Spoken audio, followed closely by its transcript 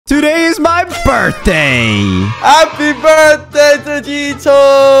Today is my birthday. Happy birthday,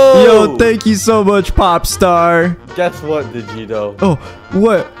 Digito! Yo, thank you so much, Popstar. Guess what, Digito? Oh,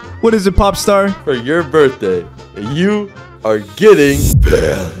 what? What is it, Popstar? For your birthday, you are getting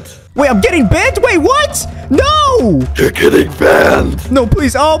banned. Wait, I'm getting banned? Wait, what? No! You're getting banned. No,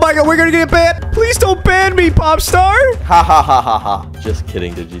 please. Oh my god, we're gonna get banned. Please don't ban me, Popstar. Ha ha ha ha ha. Just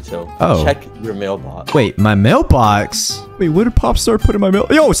kidding, Digito. Oh. Check your mailbox. Wait, my mailbox? Wait, what did Popstar put in my mail?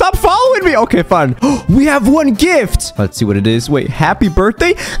 Yo, stop following me. Okay, fine. We have one gift. Let's see what it is. Wait, happy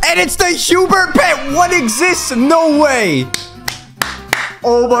birthday? And it's the Hubert pet. What exists? No way.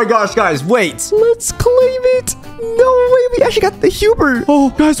 Oh my gosh, guys, wait. Let's claim it. No way, we actually got the Hubert.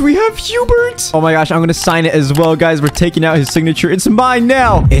 Oh, guys, we have Hubert. Oh my gosh, I'm going to sign it as well, guys. We're taking out his signature. It's mine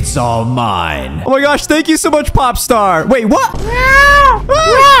now. It's all mine. Oh my gosh, thank you so much, Popstar. Wait, what?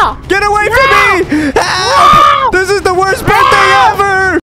 Ah! Get away from me. Help! This is the worst birthday ever.